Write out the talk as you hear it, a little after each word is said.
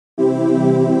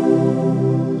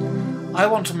I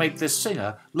want to make this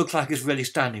singer look like he's really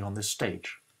standing on this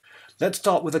stage. Let's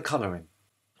start with the colouring.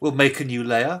 We'll make a new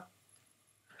layer,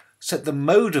 set the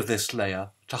mode of this layer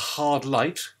to hard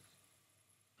light,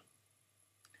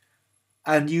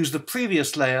 and use the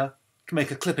previous layer to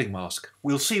make a clipping mask.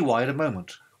 We'll see why in a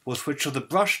moment. We'll switch to the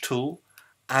brush tool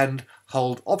and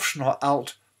hold Option or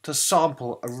Alt to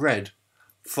sample a red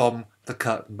from the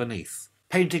curtain beneath.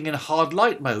 Painting in hard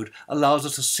light mode allows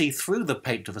us to see through the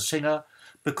paint to the singer.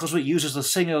 Because it uses the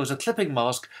singer as a clipping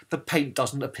mask, the paint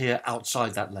doesn't appear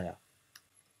outside that layer.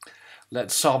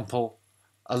 Let's sample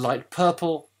a light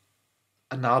purple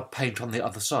and now paint on the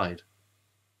other side.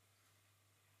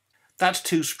 That's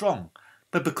too strong,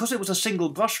 but because it was a single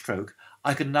brush stroke,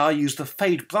 I can now use the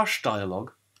fade brush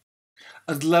dialog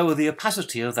and lower the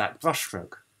opacity of that brush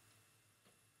stroke.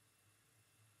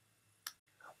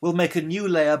 We'll make a new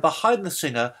layer behind the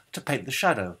singer to paint the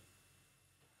shadow.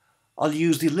 I'll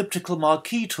use the elliptical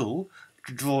marquee tool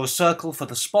to draw a circle for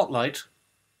the spotlight,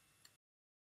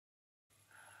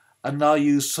 and now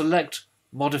use Select,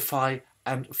 Modify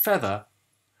and Feather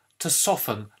to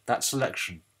soften that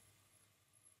selection.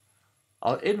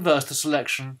 I'll inverse the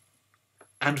selection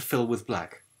and fill with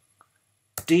black.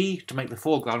 D to make the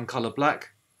foreground colour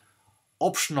black,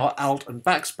 Option or Alt and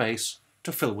Backspace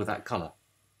to fill with that colour.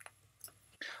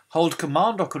 Hold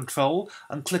Command or Control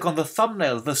and click on the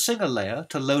thumbnail of the singer layer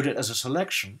to load it as a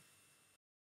selection.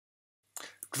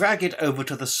 Drag it over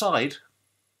to the side,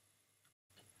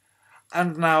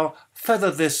 and now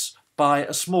feather this by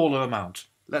a smaller amount,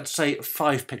 let's say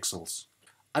 5 pixels,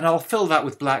 and I'll fill that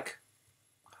with black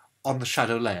on the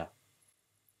shadow layer.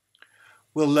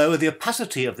 We'll lower the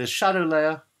opacity of this shadow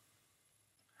layer,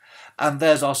 and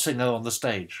there's our singer on the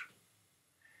stage.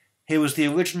 Here was the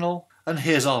original, and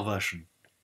here's our version.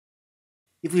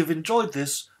 If you've enjoyed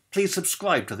this, please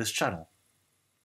subscribe to this channel.